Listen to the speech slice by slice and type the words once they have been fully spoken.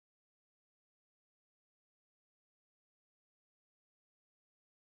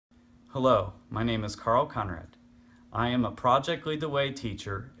Hello, my name is Carl Conrad. I am a Project Lead the Way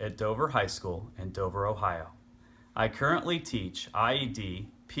teacher at Dover High School in Dover, Ohio. I currently teach IED,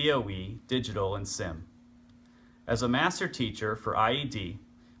 POE, Digital, and SIM. As a master teacher for IED,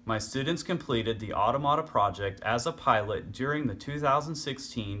 my students completed the Automata project as a pilot during the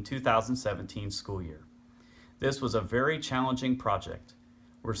 2016-2017 school year. This was a very challenging project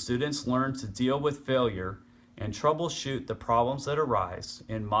where students learned to deal with failure and troubleshoot the problems that arise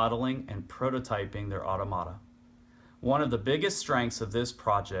in modeling and prototyping their automata. One of the biggest strengths of this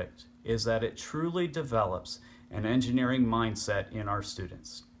project is that it truly develops an engineering mindset in our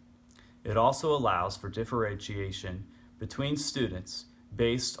students. It also allows for differentiation between students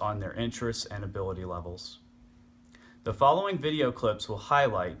based on their interests and ability levels. The following video clips will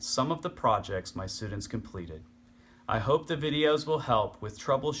highlight some of the projects my students completed. I hope the videos will help with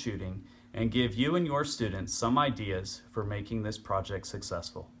troubleshooting and give you and your students some ideas for making this project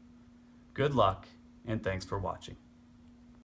successful. Good luck, and thanks for watching.